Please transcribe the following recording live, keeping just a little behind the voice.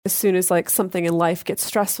As soon as like something in life gets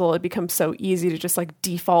stressful, it becomes so easy to just like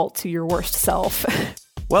default to your worst self.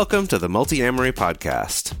 Welcome to the Multi-Amory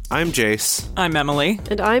Podcast. I'm Jace. I'm Emily.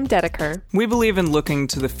 And I'm Dedeker. We believe in looking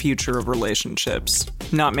to the future of relationships,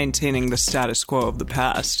 not maintaining the status quo of the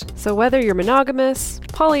past. So whether you're monogamous,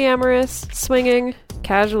 polyamorous, swinging,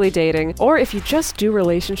 casually dating, or if you just do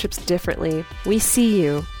relationships differently, we see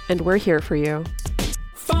you and we're here for you.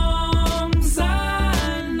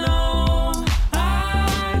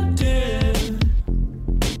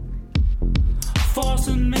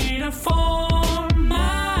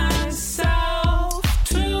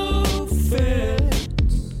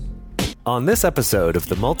 On this episode of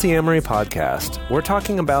the Multi-Amory Podcast, we're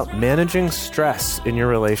talking about managing stress in your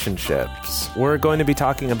relationships. We're going to be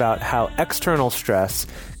talking about how external stress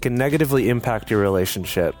can negatively impact your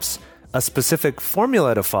relationships, a specific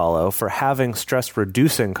formula to follow for having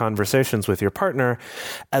stress-reducing conversations with your partner,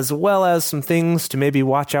 as well as some things to maybe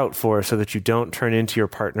watch out for so that you don't turn into your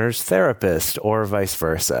partner's therapist or vice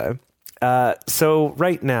versa. So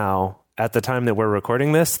right now, at the time that we're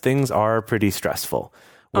recording this, things are pretty stressful.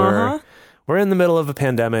 We're in the middle of a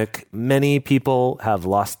pandemic. Many people have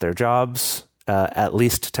lost their jobs, at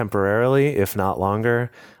least temporarily, if not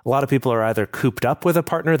longer. A lot of people are either cooped up with a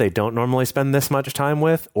partner they don't normally spend this much time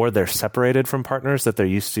with, or they're separated from partners that they're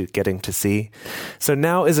used to getting to see. So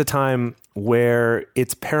now is a time where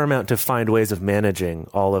it's paramount to find ways of managing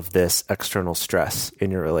all of this external stress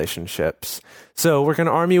in your relationships. So we're going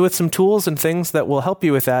to arm you with some tools and things that will help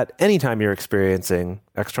you with that anytime you're experiencing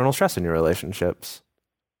external stress in your relationships.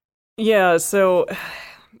 Yeah, so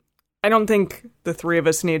I don't think the three of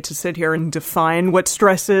us need to sit here and define what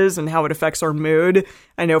stress is and how it affects our mood.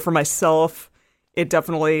 I know for myself, it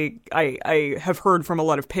definitely, I have heard from a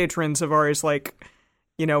lot of patrons of ours, like,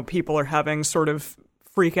 you know, people are having sort of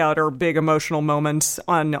freak out or big emotional moments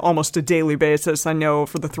on almost a daily basis. I know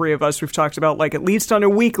for the three of us, we've talked about like at least on a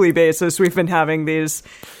weekly basis, we've been having these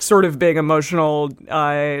sort of big emotional,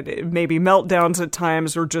 maybe meltdowns at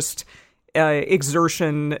times or just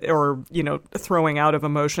exertion or, you know, throwing out of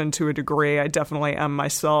emotion to a degree. I definitely am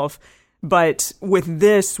myself. But with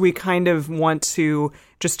this, we kind of want to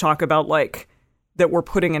just talk about like that we're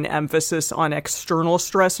putting an emphasis on external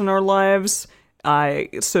stress in our lives.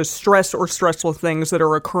 So stress or stressful things that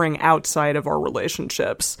are occurring outside of our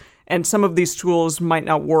relationships. And some of these tools might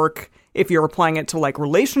not work if you're applying it to like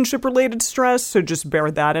relationship related stress. So just bear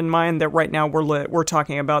that in mind that right now we're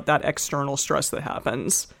talking about that external stress that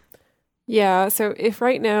happens. Yeah, so if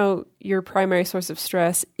right now your primary source of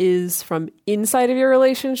stress is from inside of your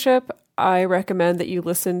relationship, I recommend that you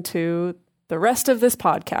listen to the rest of this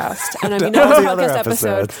podcast. And I mean, not the podcast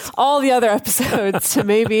episode, all the other episodes to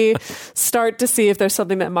maybe start to see if there's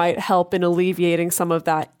something that might help in alleviating some of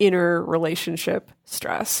that inner relationship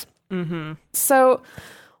stress. Mm-hmm. So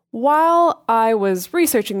while I was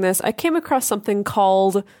researching this, I came across something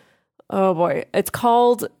called, it's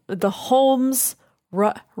called the Holmes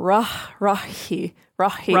Rahe.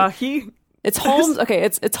 It's Holmes. Okay,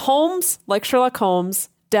 it's Holmes, like Sherlock Holmes,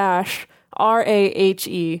 dash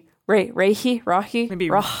Rahe. Rahe. Maybe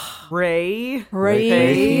Ray.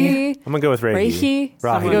 I'm gonna go with Rahe.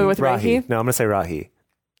 I'm gonna go with Rahe. No, I'm gonna say Rahe.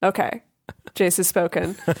 Okay, Jace has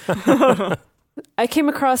spoken. I came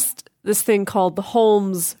across this thing called the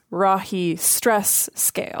Holmes Rahe Stress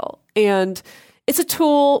Scale, and it's a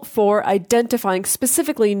tool for identifying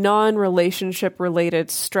specifically non-relationship related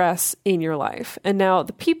stress in your life. And now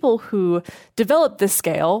the people who developed this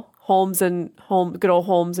scale, good old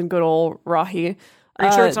Holmes and good old Rahe. Are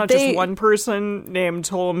you sure it's not just one person named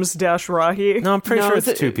Holmes-Rahe? No, I'm pretty sure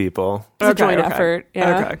it's two people. It's a joint effort.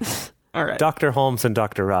 Yeah. Okay. All right. Dr. Holmes and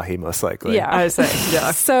Dr. Rahe, most likely. Yeah. I say,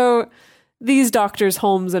 yeah. So these doctors,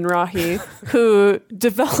 Holmes and Rahe, who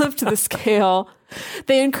developed the scale,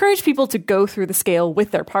 they encourage people to go through the scale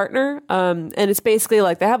with their partner. And it's basically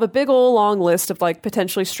like they have a big old long list of like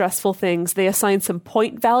potentially stressful things. They assign some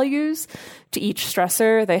point values to each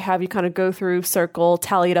stressor. They have you kind of go through, circle,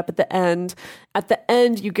 tally it up at the end. At the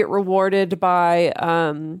end, you get rewarded by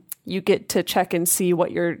you get to check and see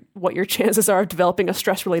what your chances are of developing a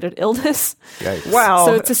stress-related illness. Yikes. Wow.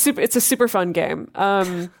 So it's a super fun game.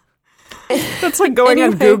 That's like going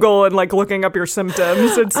on Google and like looking up your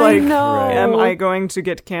symptoms. It's like, am I going to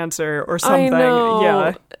get cancer or something? I know.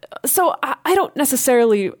 Yeah. So I don't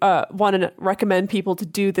necessarily want to recommend people to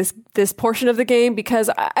do this portion of the game because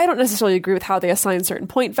I don't necessarily agree with how they assign certain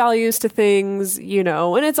point values to things, you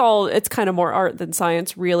know, and it's kind of more art than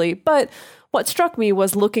science really. But what struck me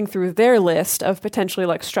was looking through their list of potentially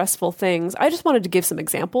like stressful things. I just wanted to give some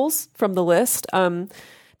examples from the list.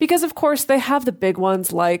 Because, of course, they have the big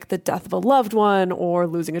ones like the death of a loved one or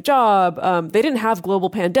losing a job. They didn't have global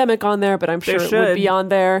pandemic on there, but I'm sure it would be on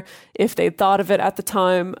there if they thought of it at the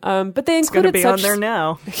time. But they included it's going to be on there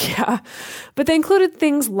now. Yeah. But they included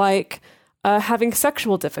things like having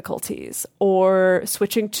sexual difficulties or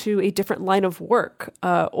switching to a different line of work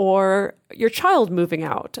or your child moving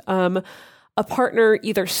out. A partner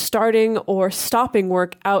either starting or stopping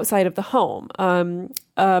work outside of the home,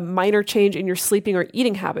 a minor change in your sleeping or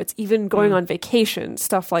eating habits, even going on vacation,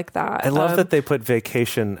 stuff like that. I love that they put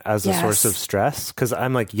vacation as a source of stress, because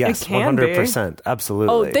I'm like, yes, 100%,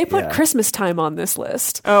 absolutely. Oh, they put Christmas time on this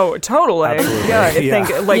list. Oh, totally. Absolutely. Yeah, I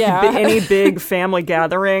think like any big family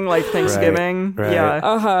gathering, like Thanksgiving. Right.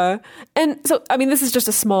 Yeah. And so, I mean, this is just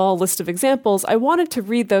a small list of examples. I wanted to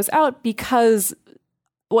read those out because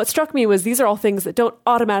what struck me was these are all things that don't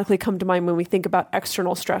automatically come to mind when we think about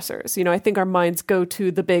external stressors. You know, I think our minds go to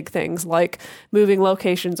the big things like moving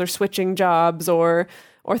locations or switching jobs or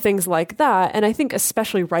things like that. And I think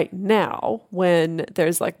especially right now, when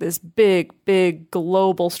there's like this big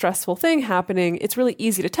global stressful thing happening, it's really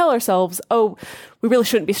easy to tell ourselves, oh, we really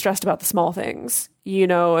shouldn't be stressed about the small things, you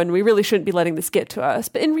know, and we really shouldn't be letting this get to us.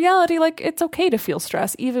 But in reality, like, it's okay to feel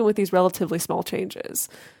stress, even with these relatively small changes.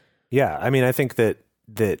 Yeah. I mean, I think that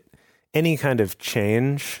any kind of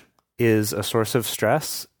change is a source of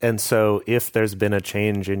stress. And so if there's been a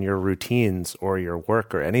change in your routines or your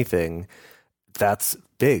work or anything, that's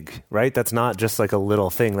big, right? That's not just like a little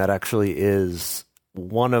thing. That actually is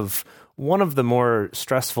one of the more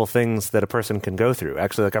stressful things that a person can go through.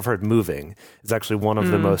 Actually, like I've heard moving is actually one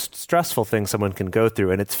of the most stressful things someone can go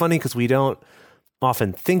through. And it's funny because we don't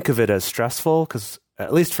often think of it as stressful, because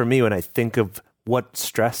at least for me, when I think of what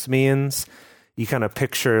stress means, you kind of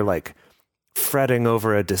picture like fretting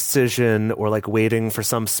over a decision or like waiting for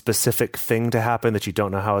some specific thing to happen that you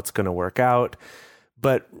don't know how it's going to work out.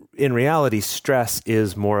 But in reality, stress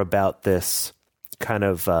is more about this kind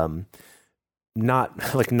of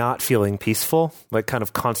not feeling peaceful, like kind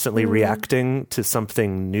of constantly reacting to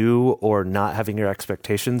something new or not having your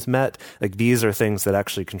expectations met. Like these are things that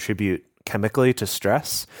actually contribute chemically to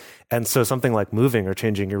stress. And so something like moving or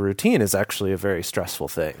changing your routine is actually a very stressful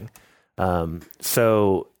thing.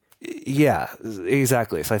 So yeah,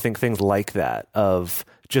 exactly. So I think things like that of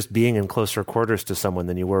just being in closer quarters to someone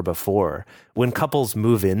than you were before. When couples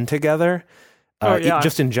move in together,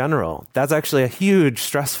 just in general, that's actually a huge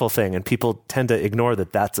stressful thing. And people tend to ignore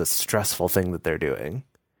that that's a stressful thing that they're doing.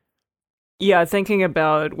 Yeah, thinking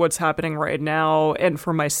about what's happening right now, and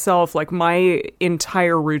for myself, like my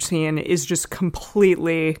entire routine is just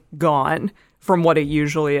completely gone from what it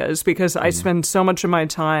usually is, because I spend so much of my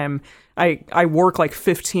time, I work like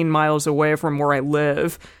 15 miles away from where I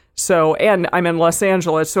live. So, and I'm in Los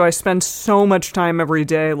Angeles, so I spend so much time every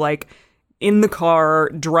day, like in the car,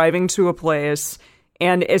 driving to a place.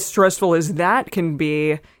 And as stressful as that can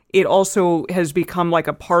be, it also has become like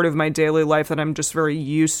a part of my daily life that I'm just very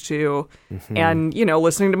used to. And, you know,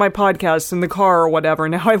 listening to my podcasts in the car or whatever.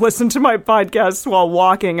 Now I listen to my podcasts while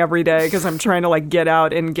walking every day because I'm trying to like get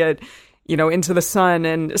out and get, you know, into the sun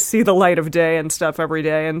and see the light of day and stuff every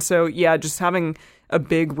day. And so, yeah, just having a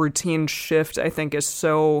big routine shift, I think, is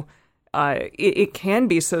so, it can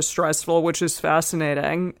be so stressful, which is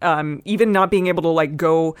fascinating. Even not being able to like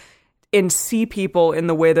go and see people in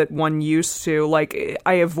the way that one used to. Like,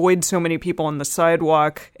 I avoid so many people on the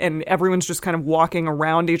sidewalk, and everyone's just kind of walking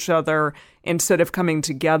around each other instead of coming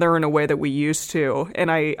together in a way that we used to.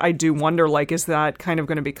 And I do wonder, like, is that kind of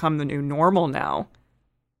going to become the new normal now?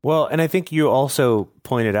 Well, and I think you also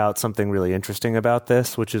pointed out something really interesting about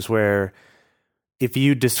this, which is where if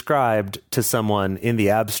you described to someone in the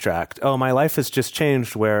abstract, oh, my life has just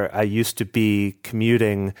changed where I used to be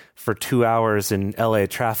commuting for 2 hours in LA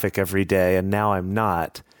traffic every day and now I'm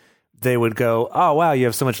not, they would go, oh, wow, you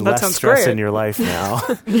have so much less stress in your life now.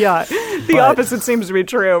 Yeah, the opposite seems to be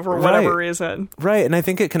true for whatever reason. Right, and I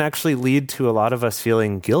think it can actually lead to a lot of us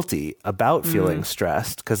feeling guilty about feeling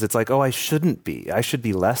stressed, because it's like, oh, I shouldn't be. I should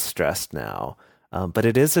be less stressed now. But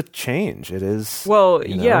it is a change. It is. Well,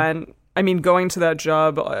 you know? Yeah, and I mean, going to that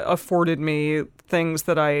job afforded me things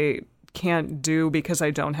that I can't do because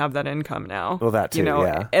I don't have that income now. Well, that too, you know?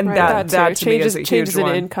 Yeah. And that to me is a changes huge in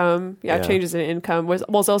one. income. Yeah, changes in income was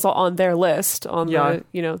also on their list, on the,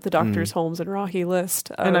 you know, the Doctors Holmes and Rahi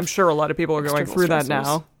list. And I'm sure a lot of people are going through that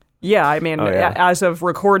now. Yeah, I mean, as of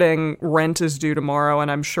recording, rent is due tomorrow,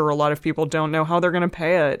 and I'm sure a lot of people don't know how they're going to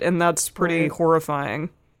pay it, and that's pretty horrifying.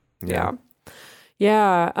 Yeah.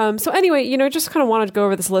 Yeah. So anyway, you know, just kind of wanted to go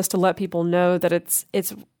over this list to let people know that it's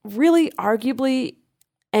really arguably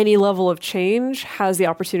any level of change has the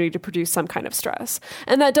opportunity to produce some kind of stress.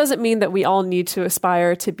 And that doesn't mean that we all need to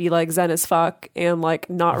aspire to be like zen as fuck and like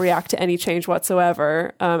not react to any change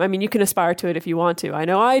whatsoever. I mean, you can aspire to it if you want to. I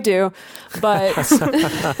know I do, but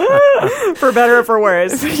for better or for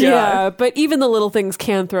worse. yeah, but even the little things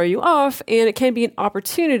can throw you off, and it can be an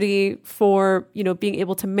opportunity for, being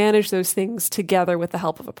able to manage those things together with the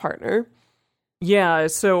help of a partner. Yeah,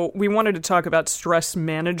 so we wanted to talk about stress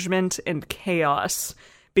management and chaos,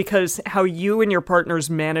 because how you and your partners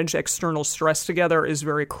manage external stress together is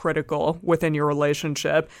very critical within your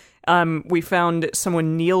relationship. We found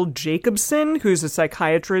someone, Neil Jacobson, who's a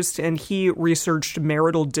psychiatrist, and he researched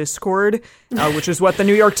marital discord, which is what the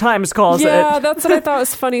New York Times calls it. Yeah, that's what I thought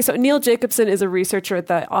was funny. So Neil Jacobson is a researcher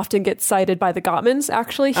that often gets cited by the Gottmans,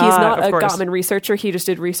 actually. He's not a Gottman researcher. He just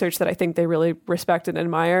did research that I think they really respect and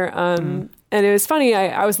admire. And it was funny,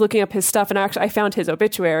 I was looking up his stuff, and actually I found his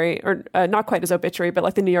obituary, or not quite his obituary, but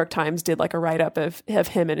like the New York Times did like a write-up of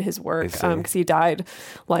him and his work, because he died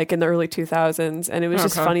like in the early 2000s. And it was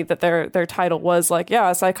just funny that their title was like,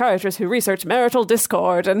 a psychiatrist who researched marital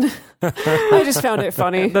discord. And I just found it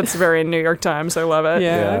funny. That's very New York Times. I love it.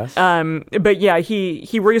 Yeah. But yeah,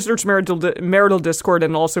 he researched marital discord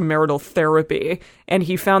and also marital therapy. And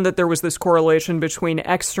he found that there was this correlation between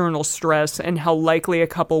external stress and how likely a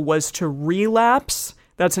couple was to relapse.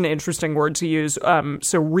 That's an interesting word to use.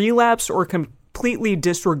 So relapse or completely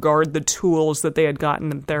disregard the tools that they had gotten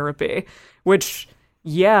in therapy, which,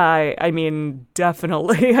 yeah, I mean,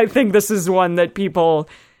 definitely. I think this is one that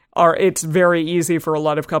it's very easy for a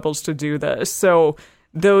lot of couples to do this. So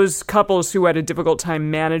those couples who had a difficult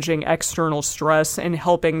time managing external stress and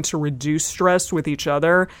helping to reduce stress with each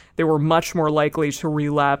other, they were much more likely to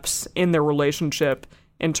relapse in their relationship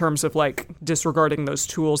in terms of like disregarding those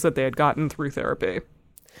tools that they had gotten through therapy.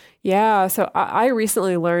 Yeah, so I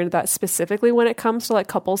recently learned that specifically when it comes to like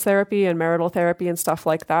couples therapy and marital therapy and stuff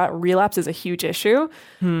like that, relapse is a huge issue,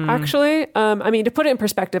 actually. I mean, to put it in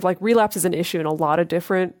perspective, like relapse is an issue in a lot of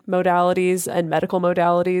different modalities and medical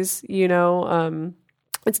modalities,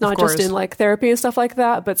 It's not just in like therapy and stuff like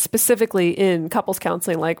that, but specifically in couples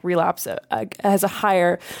counseling, like relapse has it's a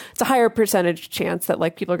higher percentage chance that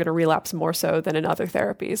like people are going to relapse more so than in other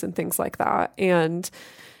therapies and things like that. And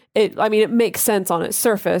it makes sense on its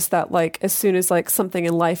surface that like as soon as like something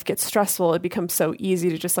in life gets stressful, it becomes so easy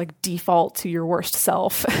to just like default to your worst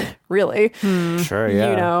self, really. Sure,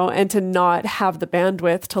 yeah. And to not have the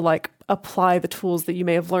bandwidth to like apply the tools that you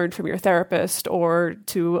may have learned from your therapist or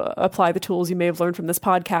to apply the tools you may have learned from this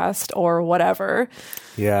podcast or whatever.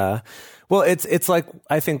 Yeah. Well, it's like,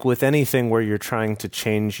 I think with anything where you're trying to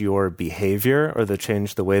change your behavior or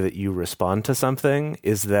change the way that you respond to something,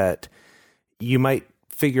 is that you might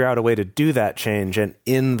figure out a way to do that change. And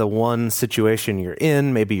in the one situation you're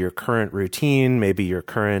in, maybe your current routine, maybe your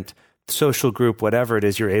current social group, whatever it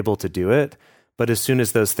is, you're able to do it. But as soon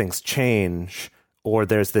as those things change, or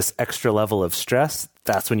there's this extra level of stress,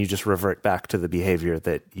 that's when you just revert back to the behavior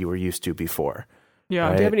that you were used to before. Yeah.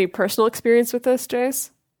 Right? Do you have any personal experience with this,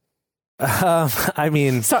 Jace? I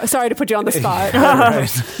mean... sorry to put you on the spot. Right.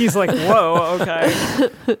 He's like, whoa,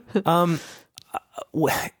 okay.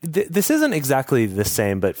 This isn't exactly the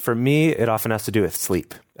same, but for me, it often has to do with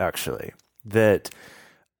sleep, actually. That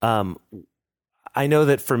I know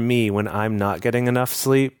that for me, when I'm not getting enough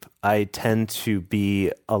sleep, I tend to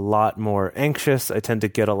be a lot more anxious. I tend to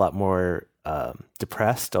get a lot more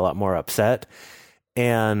depressed, a lot more upset,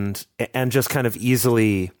 and just kind of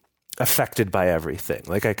easily affected by everything.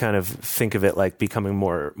 Like I kind of think of it like becoming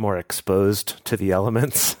more exposed to the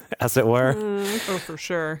elements, as it were. Oh, for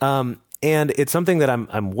sure. And it's something that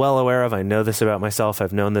I'm well aware of. I know this about myself.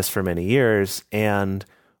 I've known this for many years. And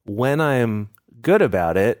when I'm good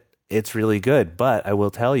about it, it's really good. But I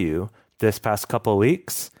will tell you, this past couple of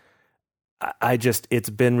weeks, it's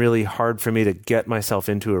been really hard for me to get myself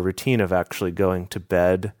into a routine of actually going to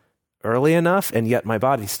bed early enough. And yet my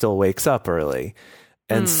body still wakes up early.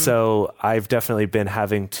 And so I've definitely been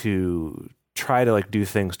having to try to like do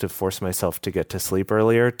things to force myself to get to sleep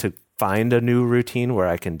earlier, to find a new routine where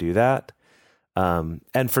I can do that.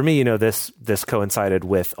 And for me, this coincided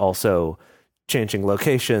with also changing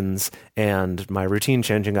locations and my routine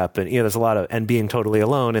changing up, and there's a lot of, and being totally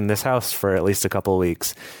alone in this house for at least a couple of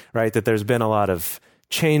weeks, right? That there's been a lot of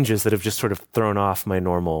changes that have just sort of thrown off my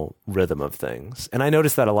normal rhythm of things. And I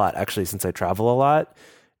notice that a lot actually, since I travel a lot.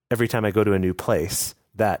 Every time I go to a new place,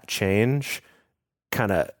 that change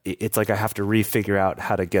it's like I have to refigure out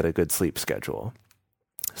how to get a good sleep schedule.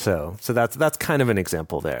 So that's kind of an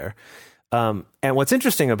example there. And what's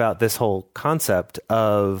interesting about this whole concept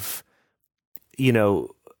of,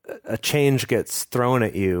 a change gets thrown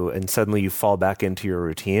at you and suddenly you fall back into your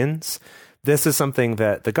routines. This is something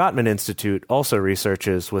that the Gottman Institute also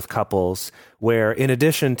researches with couples, where in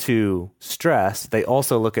addition to stress, they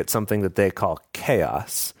also look at something that they call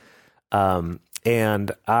chaos.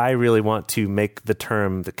 And I really want to make the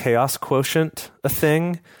term the chaos quotient a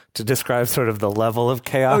thing to describe sort of the level of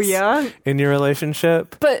chaos in your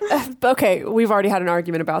relationship. But, okay, we've already had an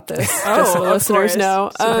argument about this, just so the listeners know.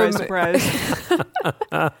 Surprise.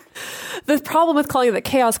 The problem with calling it the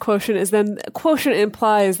chaos quotient is then quotient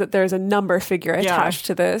implies that there's a number figure attached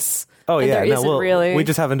to this. Oh, and yeah. there isn't really. We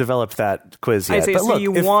just haven't developed that quiz yet. I see. But So look,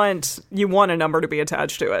 you want a number to be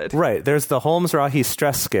attached to it. Right. There's the Holmes-Rahe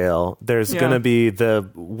stress scale. There's going to be the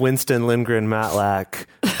Winston Lindgren-Matlack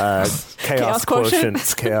chaos quotient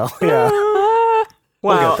scale. Yeah.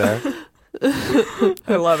 Wow. We'll get there.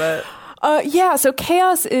 I love it. So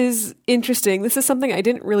chaos is interesting. This is something I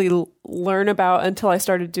didn't really learn about until I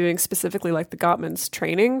started doing specifically like the Gottman's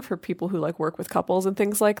training for people who like work with couples and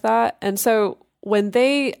things like that. And so when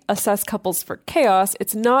they assess couples for chaos,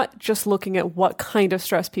 it's not just looking at what kind of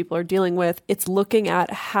stress people are dealing with. It's looking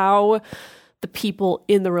at how the people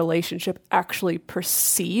in the relationship actually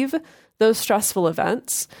perceive those stressful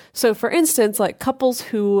events. So for instance, like couples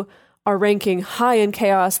who are ranking high in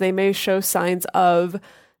chaos, they may show signs of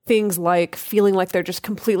things like feeling like they're just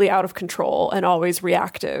completely out of control and always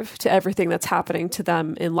reactive to everything that's happening to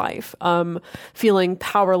them in life, feeling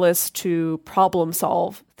powerless to problem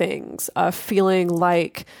solve things, feeling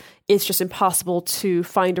like it's just impossible to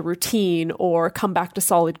find a routine or come back to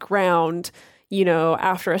solid ground, you know,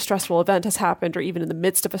 after a stressful event has happened or even in the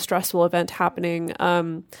midst of a stressful event happening.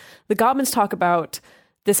 The Gottmans talk about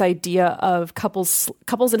this idea of couples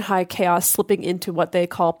in high chaos slipping into what they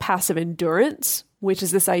call passive endurance, which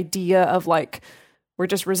is this idea of like, we're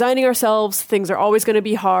just resigning ourselves. Things are always going to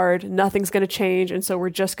be hard. Nothing's going to change. And so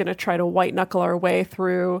we're just going to try to white knuckle our way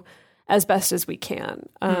through as best as we can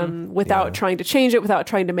without trying to change it, without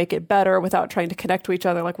trying to make it better, without trying to connect to each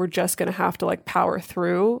other. Like we're just going to have to like power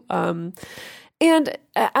through. And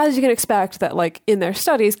as you can expect that like in their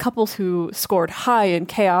studies, couples who scored high in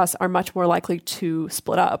chaos are much more likely to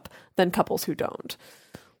split up than couples who don't.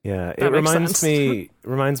 Yeah, it reminds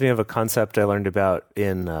me of a concept I learned about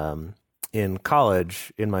in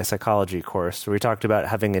college in my psychology course, where we talked about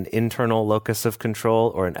having an internal locus of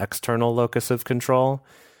control or an external locus of control.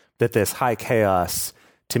 That this high chaos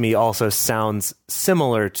to me also sounds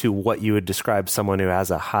similar to what you would describe someone who has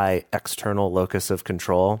a high external locus of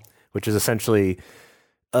control, which is essentially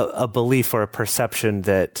a belief or a perception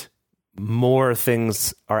that more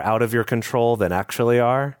things are out of your control than actually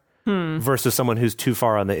are. Versus someone who's too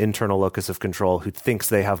far on the internal locus of control, who thinks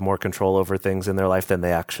they have more control over things in their life than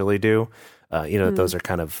they actually do. Those are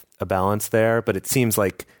kind of a balance there. But it seems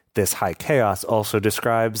like this high chaos also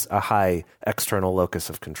describes a high external locus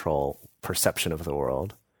of control perception of the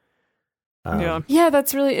world. Yeah,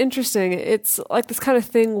 that's really interesting. It's like this kind of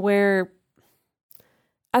thing where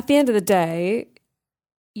at the end of the day,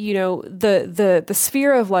 you know, the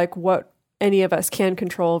sphere of like what any of us can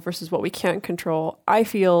control versus what we can't control, I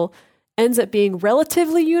feel ends up being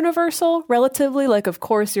relatively universal. Relatively, like, of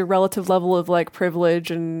course, your relative level of like privilege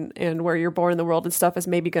and where you're born in the world and stuff is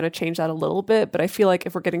maybe going to change that a little bit. But I feel like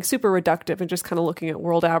if we're getting super reductive and just kind of looking at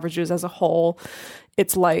world averages as a whole,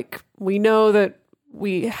 it's like we know that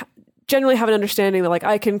we generally have an understanding that like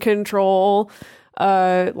I can control,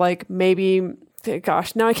 like maybe.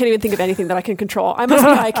 Gosh, now I can't even think of anything that I can control. I must be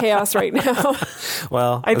high chaos right now.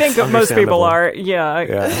 Well, I think most people are.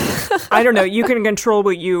 Yeah. I don't know. You can control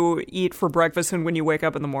what you eat for breakfast and when you wake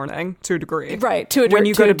up in the morning to a degree. Right. To a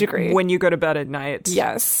degree. When you go to bed at night.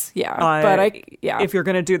 Yes. Yeah. But if you're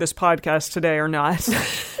going to do this podcast today or not,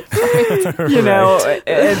 you know,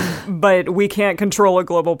 but we can't control a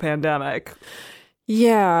global pandemic.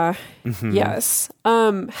 Yeah. Mm-hmm. Yes.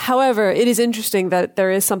 However, it is interesting that there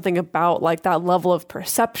is something about like that level of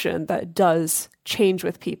perception that does change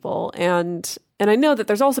with people. And I know that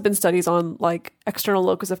there's also been studies on like external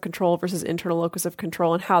locus of control versus internal locus of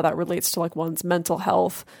control and how that relates to like one's mental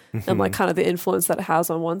health and like kind of the influence that it has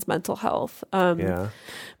on one's mental health.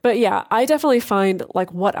 But yeah, I definitely find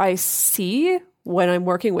like what I see when I'm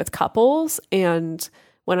working with couples and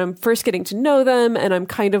when I'm first getting to know them and I'm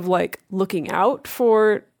kind of like looking out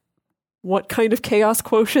for what kind of chaos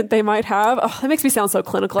quotient they might have. Oh, that makes me sound so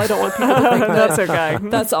clinical. I don't want people to think that's okay.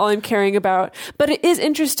 That's all I'm caring about. But it is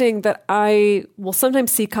interesting that I will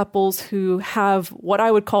sometimes see couples who have what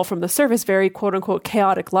I would call from the surface very quote unquote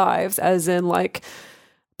chaotic lives, as in like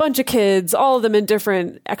bunch of kids, all of them in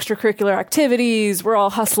different extracurricular activities. We're all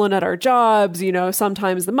hustling at our jobs.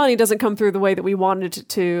 Sometimes the money doesn't come through the way that we wanted it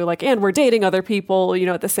to, and we're dating other people,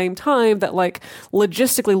 at the same time, that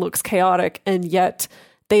logistically looks chaotic, and yet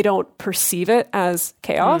they don't perceive it as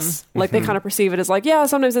chaos. They kind of perceive it as yeah,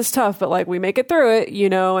 sometimes it's tough, but we make it through it,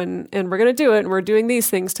 and we're going to do it. And we're doing these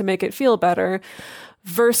things to make it feel better,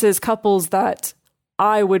 versus couples that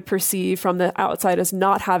I would perceive from the outside as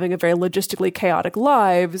not having a very logistically chaotic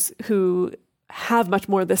lives, who have much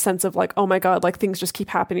more this sense of oh my God, things just keep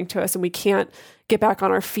happening to us and we can't get back on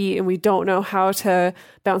our feet and we don't know how to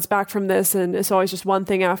bounce back from this. And it's always just one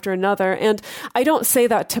thing after another. And I don't say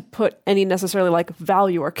that to put any necessarily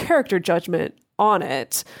value or character judgment on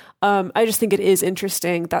it. I just think it is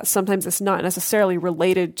interesting that sometimes it's not necessarily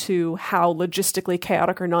related to how logistically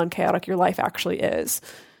chaotic or non-chaotic your life actually is.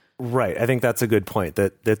 Right. I think that's a good point,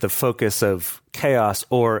 that the focus of chaos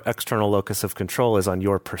or external locus of control is on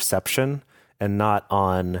your perception and not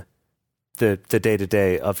on the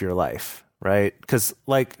day-to-day of your life, right? Because,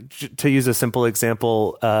 to use a simple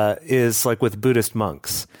example, is with Buddhist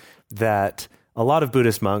monks, that a lot of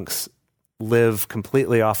Buddhist monks live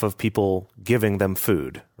completely off of people giving them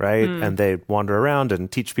food, right? And they wander around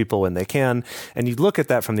and teach people when they can. And you look at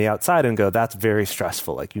that from the outside and go, that's very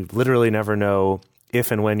stressful. You literally never know if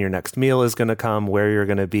and when your next meal is going to come, where you're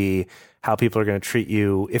going to be, how people are going to treat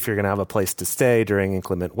you, if you're going to have a place to stay during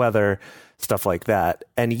inclement weather, stuff like that.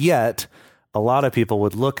 And yet, a lot of people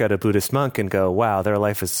would look at a Buddhist monk and go, wow, their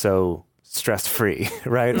life is so stress-free,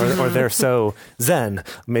 right? Or they're so zen,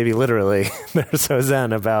 maybe literally, they're so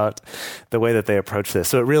zen about the way that they approach this.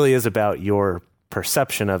 So it really is about your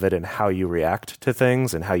perception of it and how you react to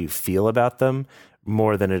things and how you feel about them,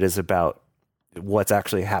 more than it is about what's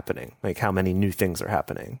actually happening, how many new things are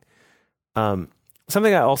happening.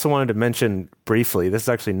 Something I also wanted to mention briefly, this is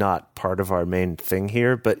actually not part of our main thing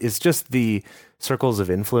here, but is just the circles of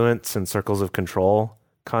influence and circles of control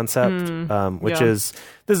concept, which this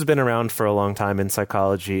has been around for a long time in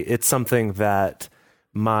psychology. It's something that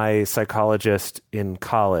my psychologist in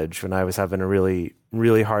college, when I was having a really,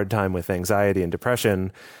 really hard time with anxiety and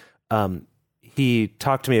depression, he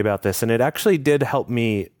talked to me about this, and it actually did help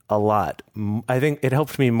me a lot. I think it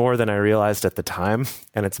helped me more than I realized at the time,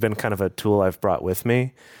 and it's been kind of a tool I've brought with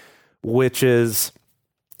me, which is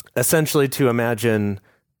essentially to imagine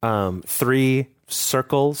 3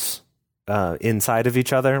 circles inside of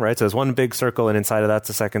each other, right? So there's one big circle, and inside of that's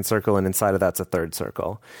a second circle, and inside of that's a third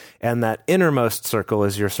circle. And that innermost circle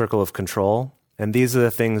is your circle of control. And these are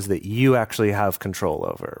the things that you actually have control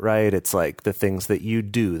over, right? It's the things that you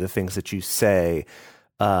do, the things that you say,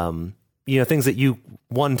 things that you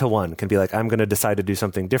one-to-one can be I'm going to decide to do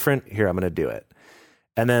something different. Here, I'm going to do it.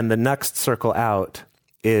 And then the next circle out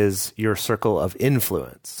is your circle of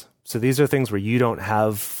influence. So these are things where you don't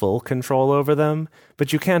have full control over them,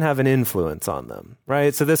 but you can have an influence on them,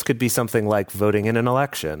 right? So this could be something like voting in an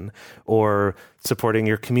election or supporting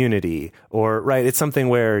your community, or, right, it's something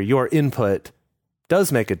where your input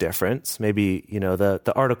does make a difference. Maybe,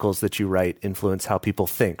 the articles that you write influence how people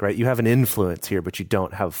think, right? You have an influence here, but you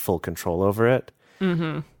don't have full control over it.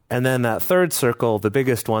 Mm-hmm. And then that third circle, the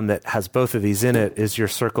biggest one that has both of these in it, is your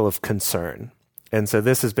circle of concern. And so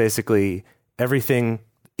this is basically everything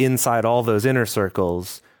inside all those inner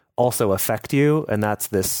circles also affect you. And that's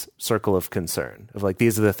this circle of concern of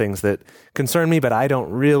these are the things that concern me, but I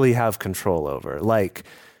don't really have control over, like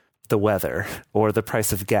the weather or the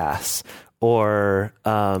price of gas, or,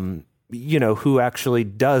 who actually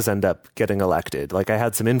does end up getting elected. I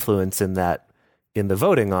had some influence in that, in the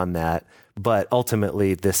voting on that, but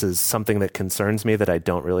ultimately this is something that concerns me that I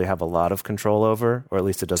don't really have a lot of control over, or at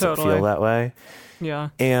least it doesn't feel that way. Yeah.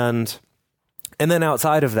 And then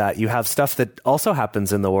outside of that, you have stuff that also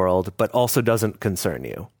happens in the world, but also doesn't concern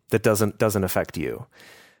you, that doesn't affect you.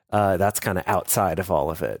 That's kind of outside of all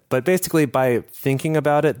of it. But basically, by thinking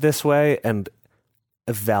about it this way and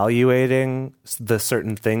evaluating the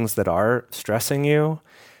certain things that are stressing you,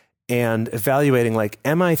 and evaluating,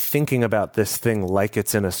 am I thinking about this thing like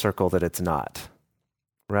it's in a circle that it's not,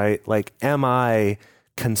 right? Am I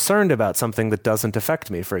concerned about something that doesn't affect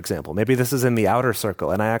me, for example? Maybe this is in the outer circle,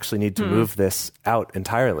 and I actually need to move this out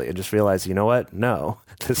entirely and just realize, you know what? No,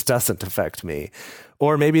 this doesn't affect me.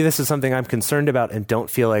 Or maybe this is something I'm concerned about and don't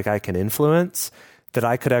feel like I can influence, that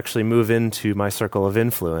I could actually move into my circle of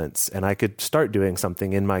influence, and I could start doing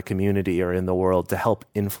something in my community or in the world to help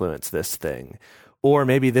influence this thing. Or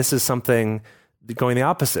maybe this is something going the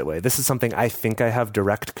opposite way. This is something I think I have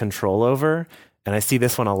direct control over. And I see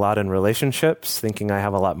this one a lot in relationships, thinking I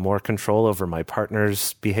have a lot more control over my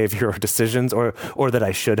partner's behavior or decisions, or that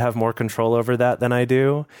I should have more control over that than I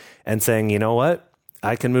do. And saying, you know what?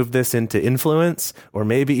 I can move this into influence, or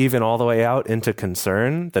maybe even all the way out into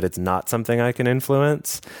concern that it's not something I can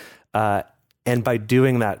influence. And by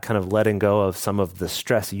doing that, kind of letting go of some of the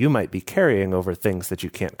stress you might be carrying over things that you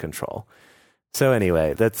can't control. So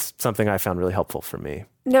anyway, that's something I found really helpful for me.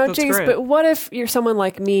 Now, That's Jinx, great. but what if you're someone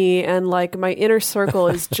like me and like my inner circle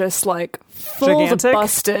is just like full Gigantic? to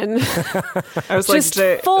bustin'? I was Just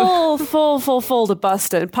like, full to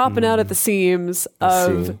bustin', popping out at the seams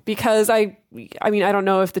see. because I mean, I don't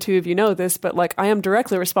know if the two of you know this, but like I am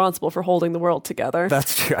directly responsible for holding the world together.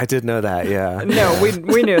 That's true. I did know that. Yeah. no,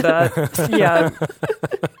 we knew that. Yeah.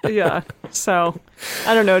 Yeah. So,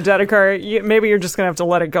 I don't know, Dedekar, maybe you're just going to have to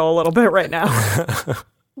let it go a little bit right now.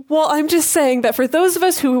 Well, I'm just saying that for those of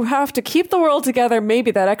us who have to keep the world together,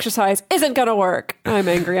 maybe that exercise isn't going to work. I'm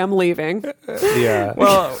angry. I'm leaving. Yeah.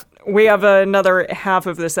 Well, we have another half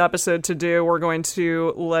of this episode to do. We're going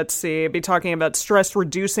to, be talking about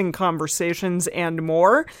stress-reducing conversations and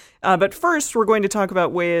more. But first, we're going to talk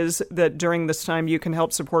about ways that during this time you can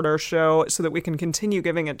help support our show so that we can continue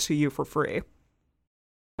giving it to you for free.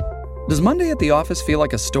 Does Monday at the office feel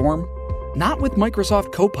like a storm? Not with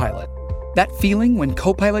Microsoft Copilot. That feeling when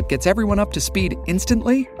Copilot gets everyone up to speed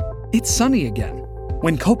instantly? It's sunny again.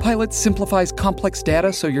 When Copilot simplifies complex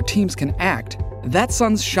data so your teams can act, that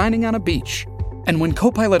sun's shining on a beach. And when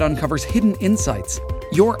Copilot uncovers hidden insights,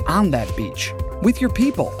 you're on that beach with your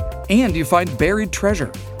people, and you find buried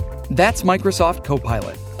treasure. That's Microsoft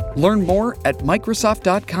Copilot. Learn more at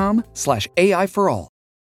Microsoft.com/AI for all.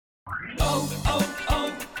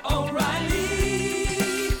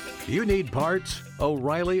 You need parts?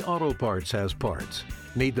 O'Reilly Auto Parts has parts.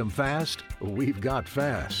 Need them fast? We've got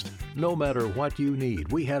fast. No matter what you need,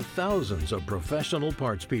 we have thousands of professional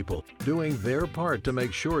parts people doing their part to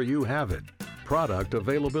make sure you have it. Product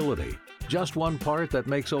availability. Just one part that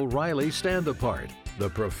makes O'Reilly stand apart. The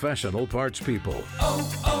professional parts people.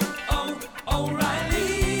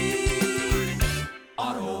 O'Reilly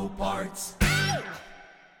Auto Parts.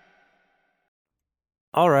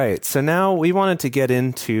 All right. So now we wanted to get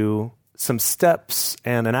into some steps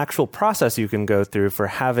and an actual process you can go through for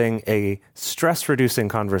having a stress-reducing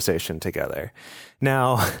conversation together.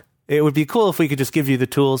 Now, it would be cool if we could just give you the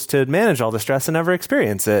tools to manage all the stress and never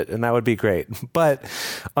experience it, and that would be great. But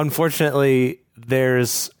unfortunately,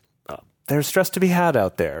 there's stress to be had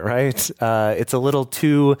out there, right? It's a little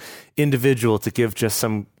too individual to give just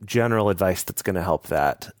some general advice that's going to help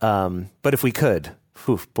that. But if we could,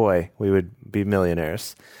 boy, we would be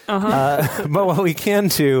millionaires. But what we can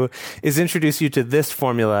do is introduce you to this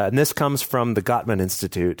formula, and this comes from the Gottman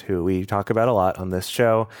Institute, who we talk about a lot on this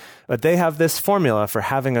show. But they have this formula for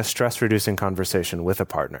having a stress-reducing conversation with a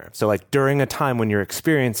partner. So like during a time when you're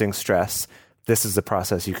experiencing stress, this is the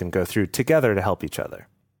process you can go through together to help each other.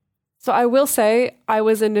 So I will say I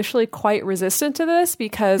was initially quite resistant to this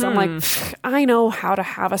because I'm like, I know how to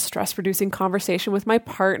have a stress-reducing conversation with my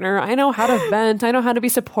partner. I know how to vent. I know how to be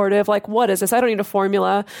supportive. Like, what is this? I don't need a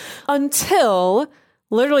formula. Until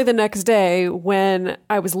literally the next day when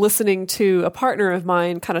I was listening to a partner of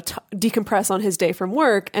mine kind of decompress on his day from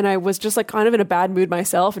work. And I was just like kind of in a bad mood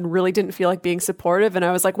myself and really didn't feel like being supportive. And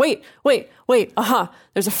I was like, wait.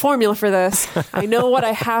 There's a formula for this. I know what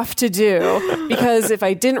I have to do, because if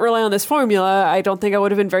I didn't rely on this formula, I don't think I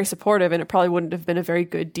would have been very supportive, and it probably wouldn't have been a very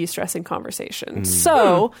good de-stressing conversation.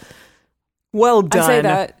 So Well done. I say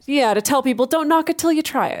that, to tell people, don't knock it till you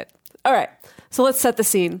try it. All right. So let's set the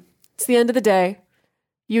scene. It's the end of the day.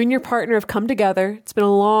 You and your partner have come together. It's been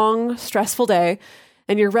a long, stressful day,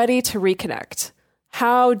 and you're ready to reconnect.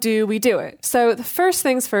 How do we do it? So the first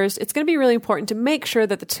things first, it's going to be really important to make sure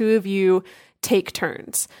that the two of you take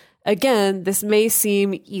turns. Again, this may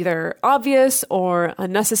seem either obvious or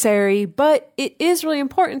unnecessary, but it is really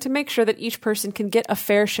important to make sure that each person can get a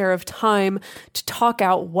fair share of time to talk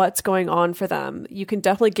out what's going on for them. You can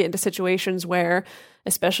definitely get into situations where,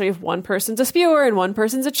 especially if one person's a spewer and one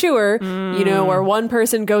person's a chewer, or one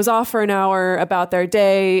person goes off for an hour about their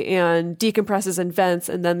day and decompresses and vents,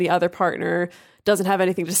 and then the other partner doesn't have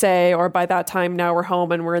anything to say, or by that time now we're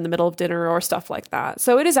home and we're in the middle of dinner or stuff like that.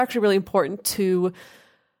 So it is actually really important to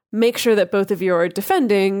make sure that both of you are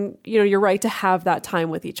defending, your right to have that time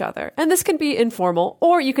with each other. And this can be informal,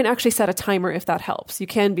 or you can actually set a timer if that helps. You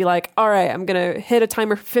can be like, all right, I'm going to hit a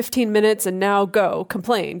timer for 15 minutes and now go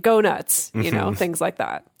complain, go nuts, things like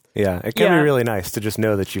that. Yeah, it can be really nice to just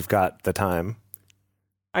know that you've got the time.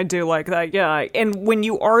 I do like that, yeah. And when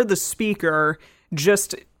you are the speaker,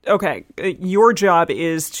 your job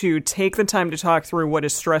is to take the time to talk through what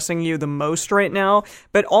is stressing you the most right now,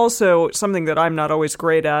 but also something that I'm not always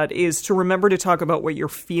great at is to remember to talk about what you're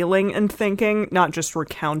feeling and thinking, not just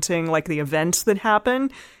recounting like the events that happen.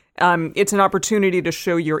 It's an opportunity to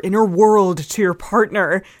show your inner world to your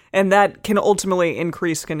partner, and that can ultimately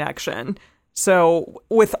increase connection. So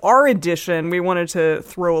with our edition, we wanted to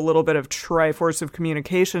throw a little bit of Triforce of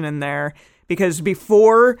communication in there, because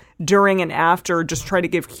before, during, and after, just try to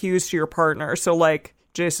give cues to your partner. So like,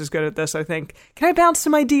 Jace is good at this, I think. Can I bounce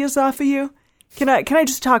some ideas off of you? Can I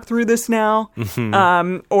just talk through this now?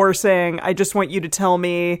 Or saying, I just want you to tell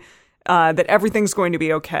me that everything's going to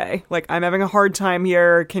be okay. Like, I'm having a hard time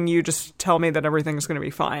here. Can you just tell me that everything's going to be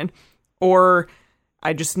fine? Or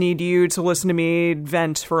I just need you to listen to me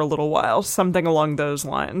vent for a little while. Something along those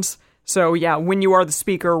lines. So yeah, when you are the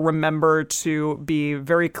speaker, remember to be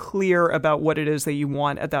very clear about what it is that you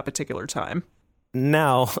want at that particular time.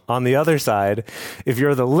 Now, on the other side, if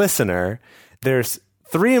you're the listener, there's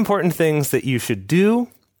 3 important things that you should do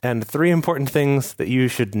and 3 important things that you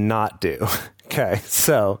should not do. Okay,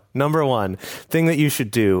 so number 1 thing that you should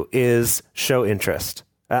do is show interest.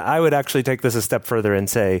 I would actually take this a step further and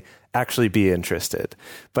say, actually be interested.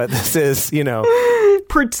 But this is,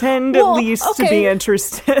 pretend at least to be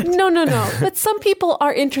interested. No. But some people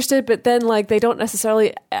are interested, but then like they don't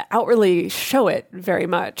necessarily outwardly show it very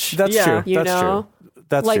much. That's true. That's true.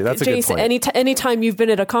 That's like, true. That's a Jace, good point. anytime you've been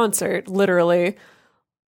at a concert, literally.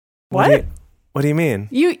 What? What do you mean?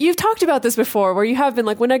 You've talked about this before, where you have been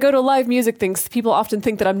like, when I go to live music things, people often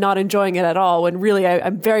think that I'm not enjoying it at all, when really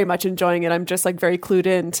I'm very much enjoying it. I'm just like very clued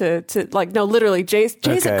in to like, no, literally,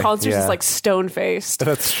 Jace at concerts is like stone-faced.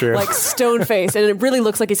 That's true. Like stone-faced, and it really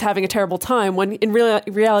looks like he's having a terrible time, when in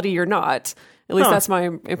reality you're not. At least that's my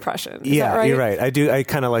impression. Is that right? You're right. I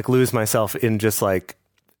kind of like lose myself in just like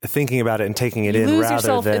thinking about it and taking it in rather than... You lose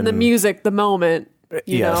yourself in the music, the moment.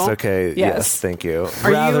 Yes. know? Okay. Yes. Thank you.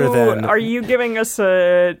 Are you giving us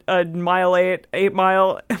a mile 8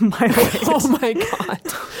 mile 8? Oh my god.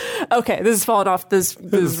 Okay, this is falling off. This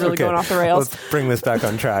is really going off the rails. Let's bring this back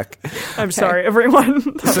on track. I'm sorry,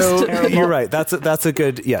 everyone. So you're right. That's a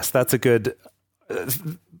good. Yes, that's a good.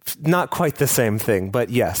 Not quite the same thing, but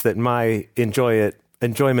yes, that my enjoyment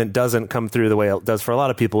doesn't come through the way it does for a lot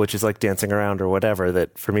of people, which is like dancing around or whatever.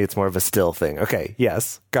 That for me, it's more of a still thing. Okay,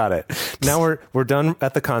 yes, got it. Now we're done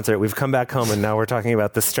at the concert. We've come back home, and now we're talking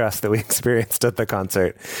about the stress that we experienced at the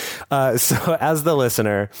concert. So as the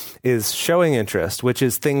listener is showing interest, which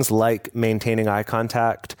is things like maintaining eye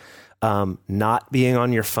contact, not being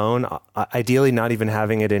on your phone, ideally not even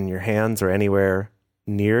having it in your hands or anywhere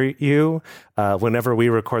near you. Whenever we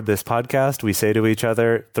record this podcast, we say to each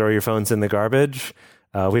other, throw your phones in the garbage.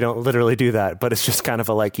 We don't literally do that, but it's just kind of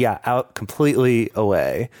a like, out completely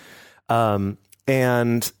away.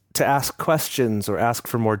 And to ask questions or ask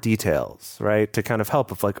for more details, right? To kind of help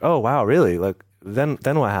with like, oh, wow, really? Like, then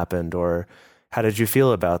what happened? Or how did you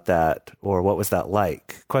feel about that? Or what was that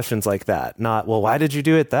like? Questions like that. Not, well, why did you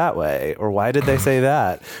do it that way? Or why did they say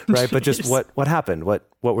that? Right? But just what happened? What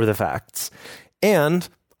were the facts? And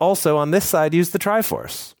also on this side, use the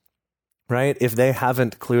Triforce, right? If they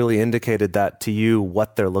haven't clearly indicated that to you,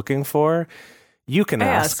 what they're looking for, you can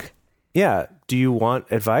ask. Yeah. Do you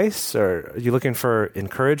want advice, or are you looking for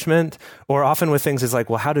encouragement? Or often with things is like,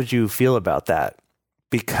 well, how did you feel about that?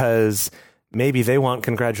 Because maybe they want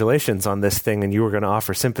congratulations on this thing and you were going to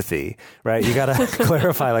offer sympathy, right? You got to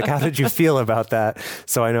clarify, like, how did you feel about that?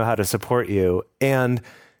 So I know how to support you. And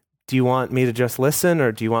do you want me to just listen,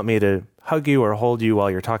 or do you want me to hug you or hold you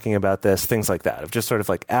while you're talking about this? Things like that. Just sort of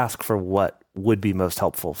like ask for what would be most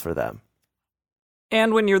helpful for them.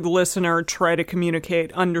 And when you're the listener, try to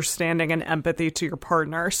communicate understanding and empathy to your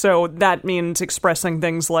partner. So that means expressing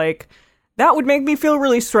things like, that would make me feel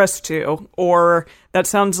really stressed too, or that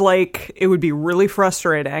sounds like it would be really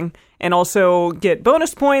frustrating. And also get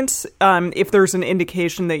bonus points if there's an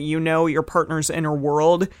indication that you know your partner's inner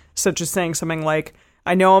world, such as saying something like,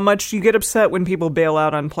 I know how much you get upset when people bail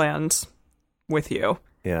out on plans with you.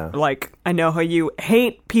 Yeah. Like, I know how you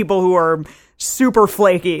hate people who are super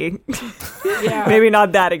flaky. Yeah. Maybe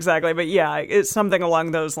not that exactly, but yeah, it's something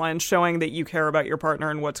along those lines, showing that you care about your partner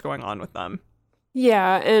and what's going on with them.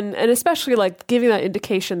 Yeah, and especially like giving that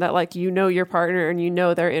indication that like you know your partner and you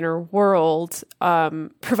know their inner world,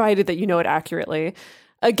 provided that you know it accurately.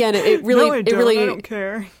 Again, it really I don't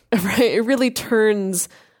care. Right, it really turns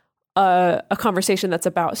a conversation that's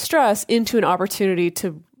about stress into an opportunity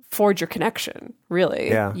to forge your connection, really.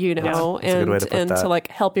 Yeah. You know, That's a good way to put and that. to like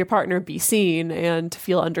help your partner be seen and to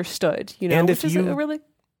feel understood, you know, And which is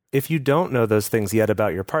if you don't know those things yet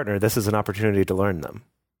about your partner, this is an opportunity to learn them.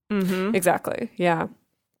 Mm-hmm. Exactly. Yeah.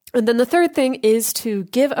 And then the third thing is to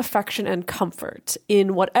give affection and comfort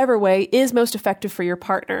in whatever way is most effective for your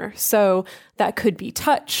partner. So that could be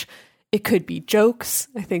touch. It could be jokes.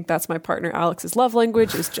 I think that's my partner Alex's love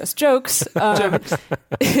language, is just jokes.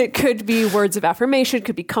 It could be words of affirmation. It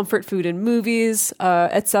could be comfort food and movies,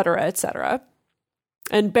 et cetera, et cetera.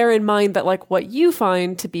 And bear in mind that like what you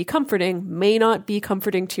find to be comforting may not be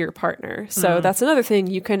comforting to your partner. So that's another thing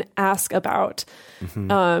you can ask about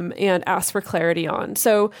and ask for clarity on.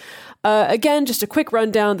 So again, just a quick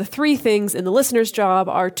rundown. The 3 things in the listener's job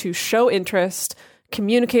are to show interest,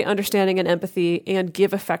 communicate understanding and empathy, and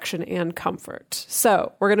give affection and comfort.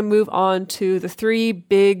 So we're going to move on to the 3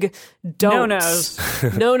 big don'ts.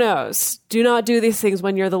 No-nos. No-nos. Do not do these things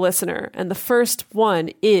when you're the listener. And the first one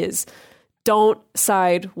is don't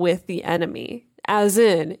side with the enemy. As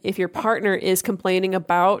in, if your partner is complaining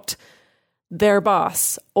about their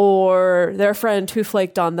boss or their friend who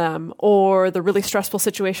flaked on them or the really stressful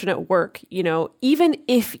situation at work, you know, even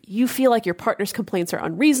if you feel like your partner's complaints are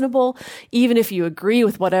unreasonable, even if you agree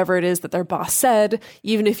with whatever it is that their boss said,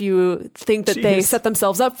 even if you think that they set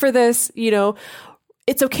themselves up for this, you know,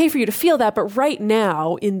 it's okay for you to feel that, but right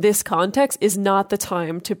now in this context is not the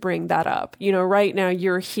time to bring that up. You know, right now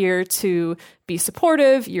you're here to be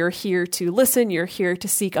supportive, you're here to listen, you're here to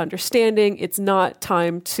seek understanding. It's not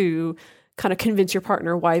time to kind of convince your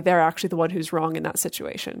partner why they're actually the one who's wrong in that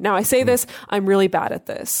situation. Now I say this, I'm really bad at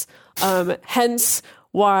this. Hence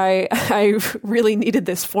why I really needed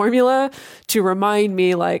this formula to remind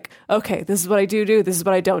me like, okay, this is what I do, this is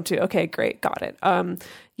what I don't do. Okay, great. Got it.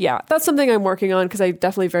 Yeah, that's something I'm working on because I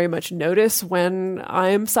definitely very much notice when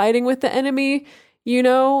I'm siding with the enemy, you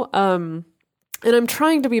know, and I'm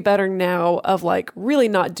trying to be better now of like really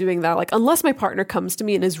not doing that. Like unless my partner comes to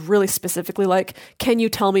me and is really specifically like, can you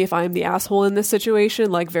tell me if I'm the asshole in this situation?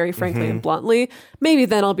 Like very frankly and bluntly, maybe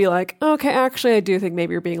then I'll be like, okay, actually I do think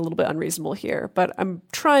maybe you're being a little bit unreasonable here, but I'm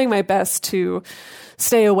trying my best to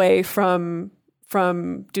stay away from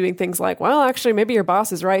doing things like, well, actually, maybe your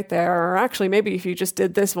boss is right there. Or actually, maybe if you just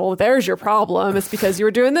did this, well, there's your problem. It's because you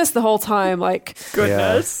were doing this the whole time. Like,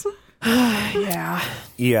 Goodness. yeah.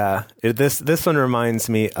 Yeah. This one reminds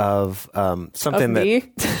me of something Of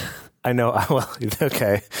me? that I know. Well,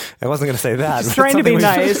 okay. I wasn't going to say that. Just trying to be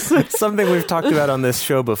nice. Something we've talked about on this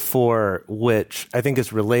show before, which I think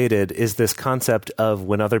is related, is this concept of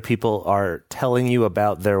when other people are telling you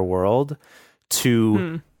about their world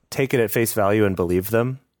to take it at face value and believe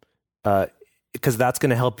them, because that's going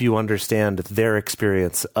to help you understand their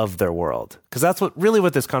experience of their world. Because that's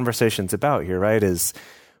what this conversation's about here, right? Is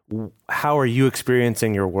how are you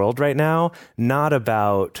experiencing your world right now? Not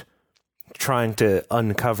about trying to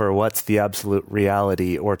uncover what's the absolute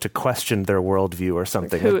reality or to question their worldview or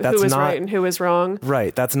something. Who is not right and who is wrong.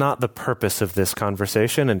 Right. That's not the purpose of this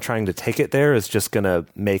conversation, and trying to take it there is just going to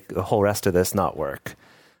make the whole rest of this not work.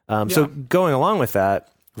 So going along with that,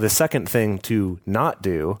 the second thing to not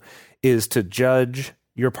do is to judge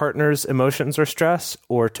your partner's emotions or stress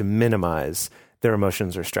or to minimize their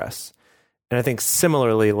emotions or stress. And I think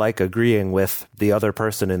similarly, like agreeing with the other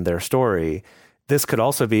person in their story, this could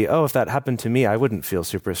also be, oh, if that happened to me, I wouldn't feel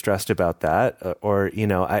super stressed about that. Or, you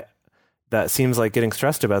know, that seems like getting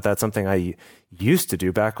stressed about that's something I used to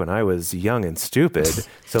do back when I was young and stupid.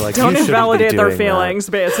 So like, don't you invalidate their doing feelings,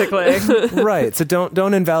 basically. Right. So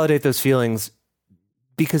don't invalidate those feelings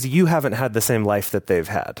because you haven't had the same life that they've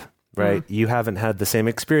had. Right. You haven't had the same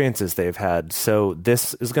experiences they've had. So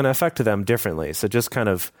this is going to affect them differently. So just kind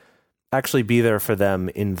of actually be there for them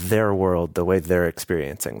in their world, the way they're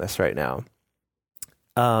experiencing this right now.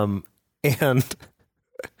 And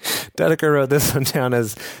Dedeker wrote this one down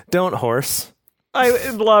as don't horse.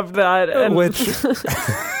 I love that. And Which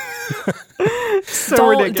so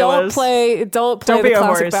ridiculous. Don't play be the a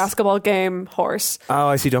classic horse. basketball game horse. Oh,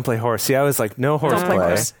 I see. Don't play horse. See, I was like, no horse Don't play play.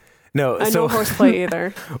 horse. No, No horseplay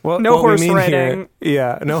either. What, No what we horse mean riding.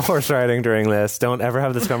 Here, no horse riding during this. Don't ever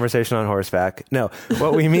have this conversation on horseback. No,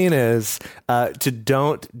 what we mean is to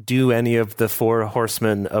don't do any of the 4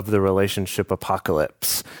 horsemen of the relationship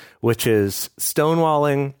apocalypse, which is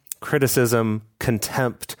stonewalling, criticism,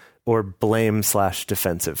 contempt, or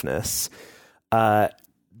blame/defensiveness.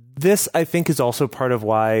 This, I think, is also part of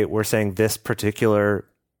why we're saying this particular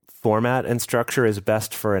format and structure is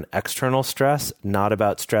best for an external stress, not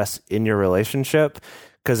about stress in your relationship,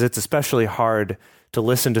 because it's especially hard to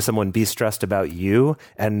listen to someone be stressed about you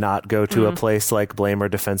and not go to a place like blame or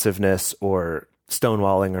defensiveness or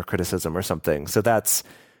stonewalling or criticism or something. So that's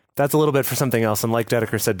a little bit for something else. And like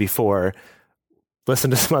Dedeker said before,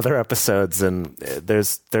 listen to some other episodes and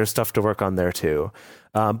there's stuff to work on there too.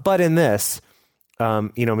 But in this,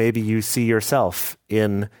 maybe you see yourself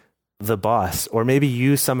in the boss, or maybe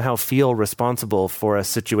you somehow feel responsible for a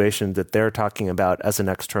situation that they're talking about as an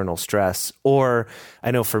external stress. Or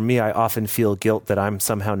I know for me, I often feel guilt that I'm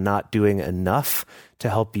somehow not doing enough to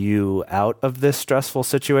help you out of this stressful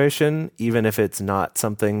situation, even if it's not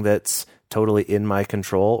something that's totally in my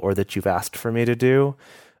control or that you've asked for me to do.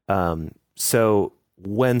 So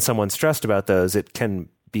when someone's stressed about those, it can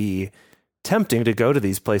be tempting to go to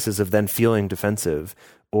these places of then feeling defensive,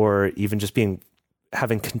 or even just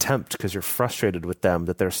having contempt because you're frustrated with them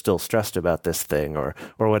that they're still stressed about this thing or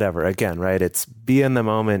whatever. Again, right? It's be in the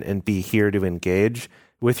moment and be here to engage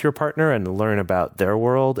with your partner and learn about their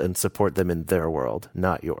world and support them in their world,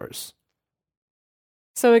 not yours.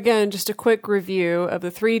 So again, just a quick review of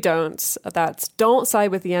the 3 don'ts. That's don't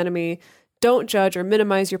side with the enemy, don't judge or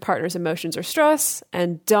minimize your partner's emotions or stress,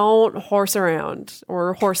 and don't horse around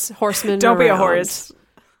or horseman. Don't be a around. horse.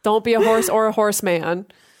 Don't be a horse or a horseman.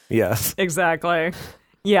 Yes. Exactly.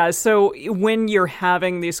 Yeah, so when you're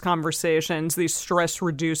having these conversations, these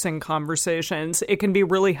stress-reducing conversations, it can be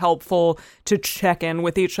really helpful to check in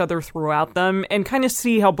with each other throughout them and kind of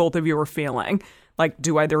see how both of you are feeling. Like,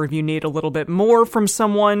 do either of you need a little bit more from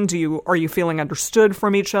someone? Are you feeling understood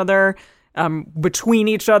from each other, between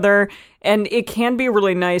each other? And it can be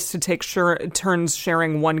really nice to take turns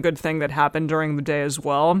sharing one good thing that happened during the day as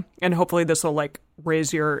well. And hopefully this will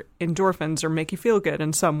raise your endorphins or make you feel good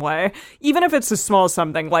in some way. Even if it's a small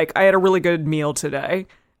something, like I had a really good meal today.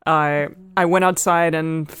 I went outside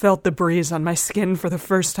and felt the breeze on my skin for the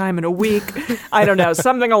first time in a week. I don't know,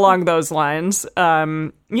 something along those lines.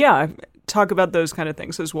 Yeah, talk about those kind of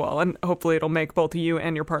things as well. And hopefully it'll make both you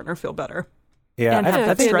and your partner feel better. Yeah. And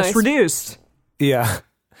have that stress reduced. Yeah.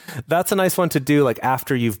 That's a nice one to do,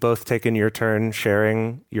 after you've both taken your turn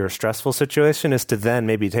sharing your stressful situation, is to then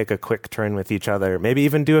maybe take a quick turn with each other, maybe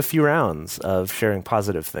even do a few rounds of sharing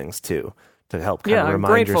positive things too, to help kind of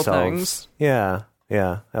remind grateful yourselves. Things. Yeah. I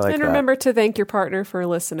like that. And remember to thank your partner for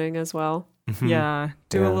listening as well. Mm-hmm. Yeah.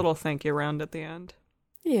 Do Yeah. a little thank you round at the end.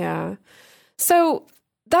 Yeah. So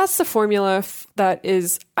that's the formula that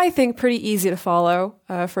is, I think, pretty easy to follow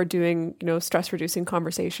for doing, stress-reducing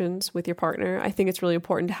conversations with your partner. I think it's really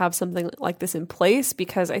important to have something like this in place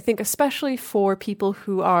because I think especially for people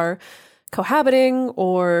who are cohabiting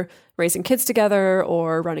or raising kids together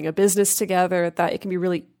or running a business together, that it can be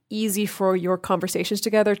really easy for your conversations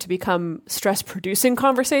together to become stress-producing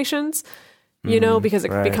conversations. Because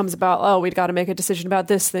it becomes about, we got to make a decision about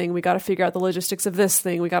this thing. We got to figure out the logistics of this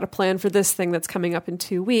thing. We got to plan for this thing that's coming up in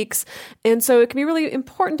 2 weeks. And so it can be really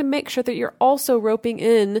important to make sure that you're also roping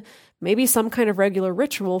in maybe some kind of regular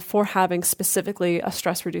ritual for having specifically a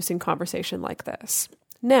stress-reducing conversation like this.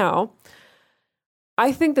 Now,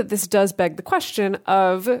 I think that this does beg the question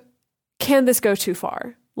of, can this go too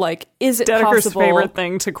far? Is it Dedeker's possible? favorite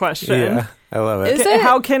thing to question. Yeah, I love it. Is it?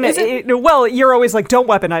 How can well, you're always like, don't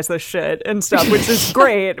weaponize this shit and stuff, which is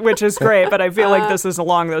great, but I feel like this is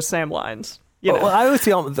along those same lines. Well, I would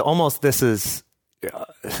say almost this is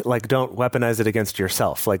don't weaponize it against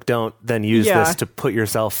yourself. Don't then use this to put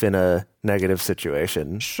yourself in a negative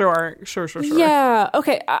situation. Sure. Yeah.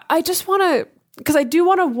 Okay. I just want to, because I do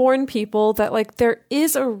want to warn people that there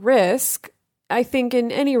is a risk, I think,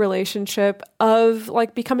 in any relationship of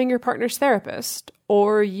becoming your partner's therapist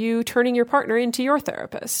or you turning your partner into your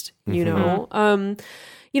therapist, I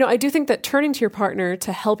do think that turning to your partner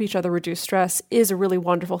to help each other reduce stress is a really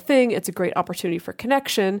wonderful thing. It's a great opportunity for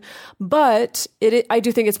connection, but I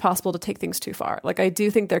do think it's possible to take things too far. I do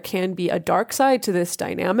think there can be a dark side to this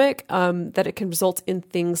dynamic, that it can result in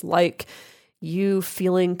things like you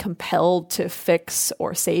feeling compelled to fix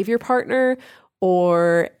or save your partner,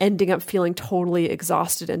 or ending up feeling totally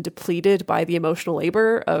exhausted and depleted by the emotional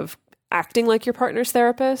labor of acting like your partner's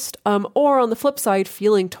therapist, or on the flip side,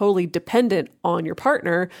 feeling totally dependent on your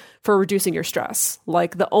partner for reducing your stress.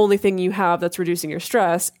 The only thing you have that's reducing your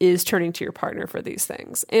stress is turning to your partner for these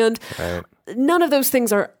things. And none of those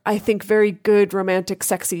things are, I think, very good, romantic,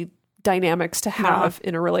 sexy dynamics to have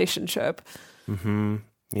in a relationship. Mm-hmm.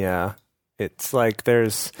 Yeah. It's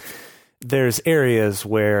there's areas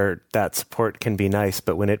where that support can be nice,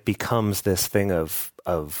 but when it becomes this thing of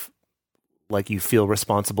you feel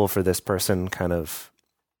responsible for this person kind of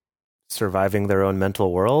surviving their own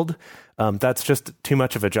mental world, that's just too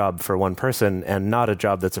much of a job for one person and not a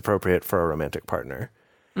job that's appropriate for a romantic partner.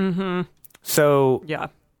 Mm-hmm. So yeah,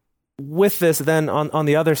 with this then on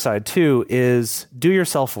the other side too is do your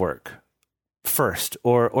self-work first,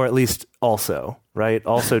 or at least also, right?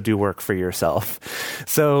 Also do work for yourself.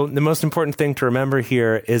 So the most important thing to remember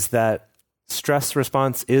here is that stress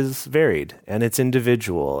response is varied and it's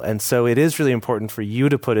individual. And so it is really important for you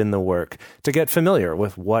to put in the work to get familiar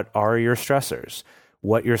with what are your stressors.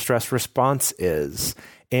 what your stress response is,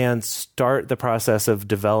 and start the process of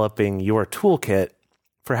developing your toolkit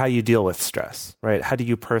for how you deal with stress, right? How do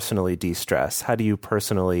you personally de-stress? How do you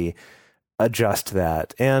personally adjust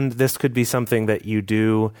that? And this could be something that you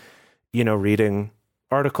do, reading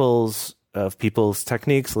articles of people's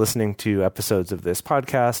techniques, listening to episodes of this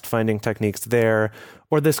podcast, finding techniques there,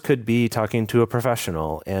 or this could be talking to a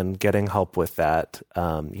professional and getting help with that,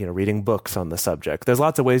 reading books on the subject. There's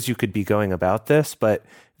lots of ways you could be going about this, but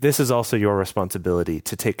this is also your responsibility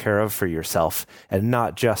to take care of for yourself and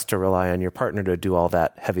not just to rely on your partner to do all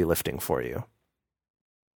that heavy lifting for you.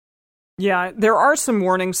 Yeah, there are some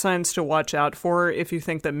warning signs to watch out for if you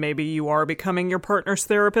think that maybe you are becoming your partner's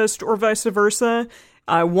therapist or vice versa.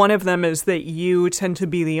 One of them is that you tend to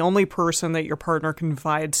be the only person that your partner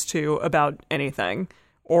confides to about anything,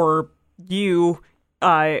 or your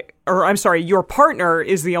partner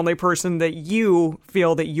is the only person that you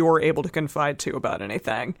feel that you're able to confide to about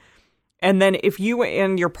anything. And then if you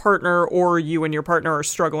and your partner are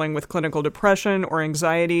struggling with clinical depression or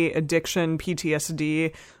anxiety, addiction,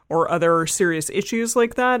 PTSD, or other serious issues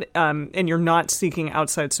like that, and you're not seeking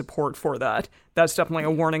outside support for that, that's definitely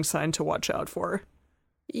a warning sign to watch out for.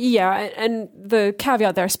 Yeah, and the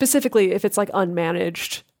caveat there, specifically if it's like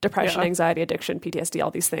unmanaged depression, anxiety, addiction, PTSD, all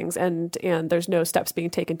these things, and there's no steps being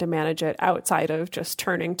taken to manage it outside of just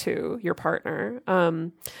turning to your partner.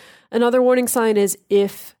 Another warning sign is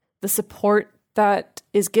if the support that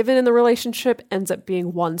is given in the relationship ends up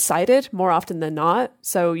being one-sided more often than not.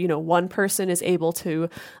 So, one person is able to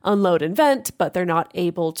unload and vent, but they're not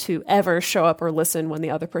able to ever show up or listen when the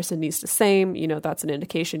other person needs the same. That's an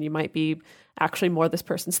indication you might be actually more this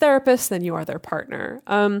person's therapist than you are their partner.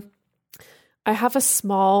 I have a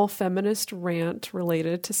small feminist rant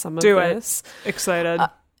related to some of this. Excited.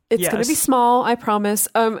 It's going to be small, I promise.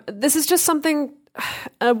 This is just something,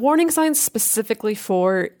 a warning sign specifically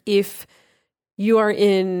for if you are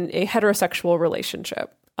in a heterosexual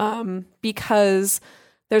relationship, because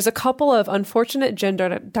there's a couple of unfortunate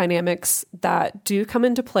gender dynamics that do come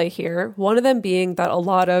into play here. One of them being that a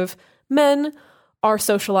lot of men are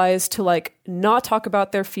socialized to not talk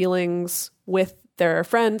about their feelings with their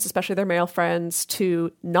friends, especially their male friends,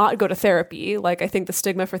 to not go to therapy. I think the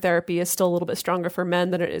stigma for therapy is still a little bit stronger for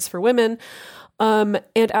men than it is for women. And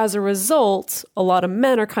as a result, a lot of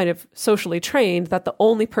men are kind of socially trained that the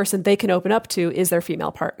only person they can open up to is their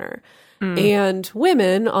female partner. And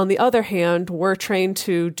women, on the other hand, we're trained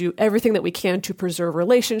to do everything that we can to preserve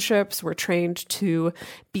relationships. We're trained to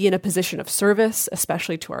be in a position of service,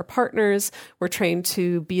 especially to our partners. We're trained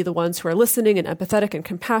to be the ones who are listening and empathetic and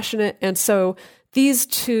compassionate. And so these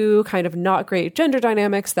two kind of not great gender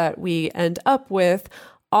dynamics that we end up with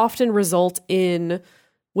often result in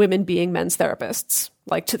women being men's therapists,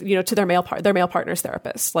 to their male partner's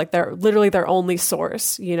therapists, they're literally their only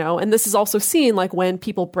source, and this is also seen when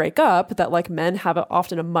people break up, that men have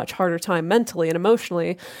often a much harder time mentally and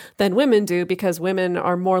emotionally than women do, because women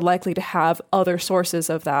are more likely to have other sources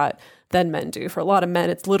of that than men do. For a lot of men,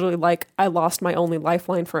 it's literally I lost my only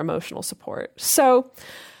lifeline for emotional support. So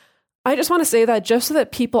I just want to say that just so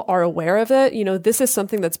that people are aware of it, this is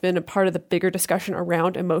something that's been a part of the bigger discussion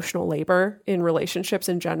around emotional labor in relationships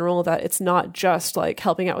in general, that it's not just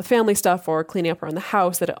helping out with family stuff or cleaning up around the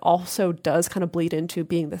house, that it also does kind of bleed into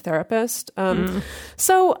being the therapist.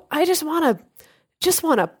 So I just want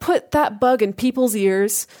to put that bug in people's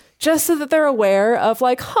ears, just so that they're aware of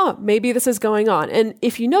maybe this is going on. And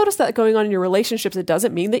if you notice that going on in your relationships, it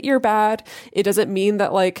doesn't mean that you're bad. It doesn't mean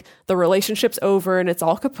that the relationship's over and it's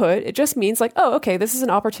all kaput. It just means oh, okay, this is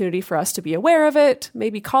an opportunity for us to be aware of it,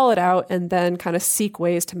 maybe call it out, and then kind of seek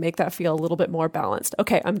ways to make that feel a little bit more balanced.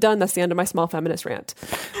 Okay, I'm done. That's the end of my small feminist rant.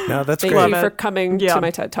 No, that's great. Thank you for coming to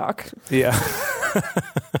my TED Talk. Yeah.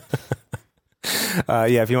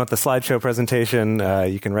 If you want the slideshow presentation,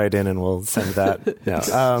 you can write in and we'll send that.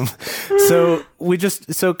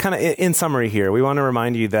 So kind of in summary here, we want to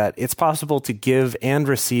remind you that it's possible to give and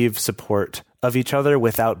receive support of each other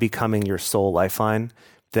without becoming your sole lifeline.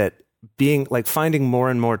 That being finding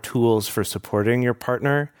more and more tools for supporting your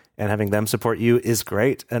partner and having them support you is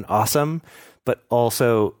great and awesome, but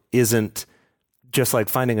also isn't just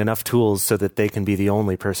finding enough tools so that they can be the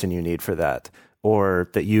only person you need for that, or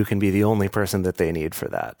that you can be the only person that they need for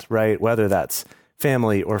that, right? Whether that's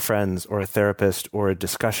family or friends or a therapist or a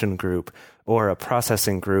discussion group or a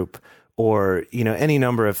processing group or, any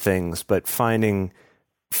number of things, but finding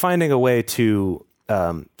a way to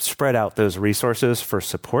spread out those resources for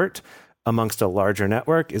support amongst a larger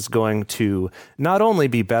network is going to not only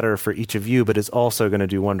be better for each of you, but is also going to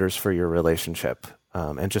do wonders for your relationship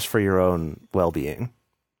and just for your own well-being.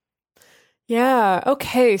 Yeah.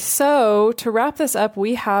 Okay. So to wrap this up,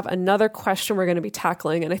 we have another question we're going to be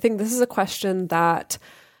tackling. And I think this is a question that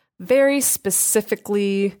very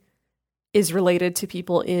specifically is related to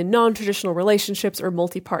people in non-traditional relationships or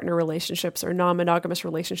multi-partner relationships or non-monogamous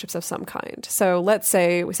relationships of some kind. So let's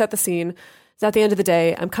say we set the scene. It's at the end of the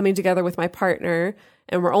day, I'm coming together with my partner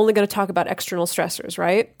and we're only going to talk about external stressors,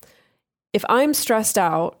 right? If I'm stressed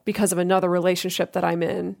out because of another relationship that I'm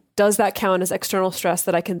in, does that count as external stress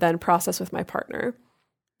that I can then process with my partner?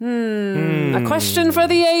 A question for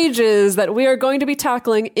the ages that we are going to be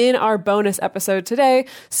tackling in our bonus episode today.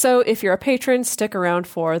 So if you're a patron, stick around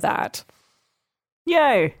for that.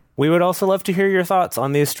 Yay! We would also love to hear your thoughts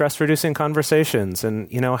on these stress-reducing conversations. And,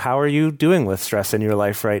 how are you doing with stress in your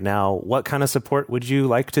life right now? What kind of support would you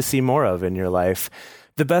like to see more of in your life?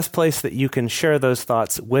 The best place that you can share those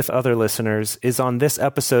thoughts with other listeners is on this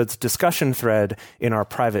episode's discussion thread in our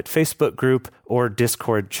private Facebook group or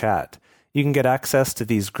Discord chat. You can get access to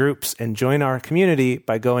these groups and join our community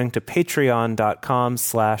by going to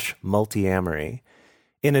patreon.com/multiamory.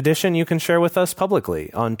 In addition, you can share with us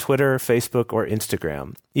publicly on Twitter, Facebook, or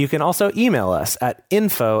Instagram. You can also email us at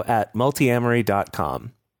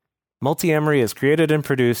info@multiamory.com. Multiamory is created and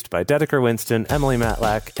produced by Dedeker Winston, Emily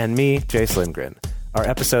Matlack, and me, Jace Lindgren. Our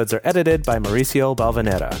episodes are edited by Mauricio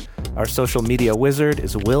Balvanera. Our social media wizard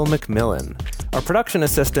is Will McMillan. Our production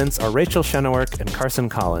assistants are Rachel Shenowork and Carson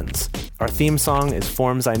Collins. Our theme song is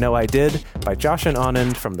Forms I Know I Did by Josh and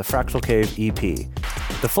Anand from the Fractal Cave EP.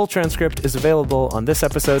 The full transcript is available on this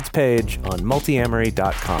episode's page on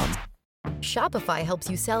multiamory.com. Shopify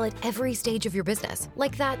helps you sell at every stage of your business.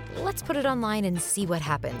 Like that, let's put it online and see what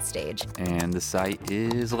happens stage. And the site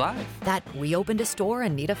is live. That we opened a store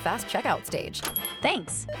and need a fast checkout stage.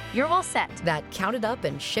 Thanks. You're all set. That count it up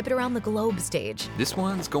and ship it around the globe stage. This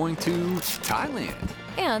one's going to Thailand.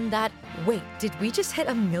 And that, wait, did we just hit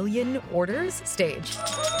 1 million orders stage?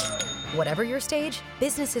 Whatever your stage,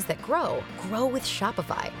 businesses that grow with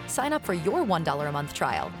Shopify. Sign up for your $1 a month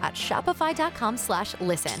trial at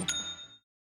shopify.com/listen.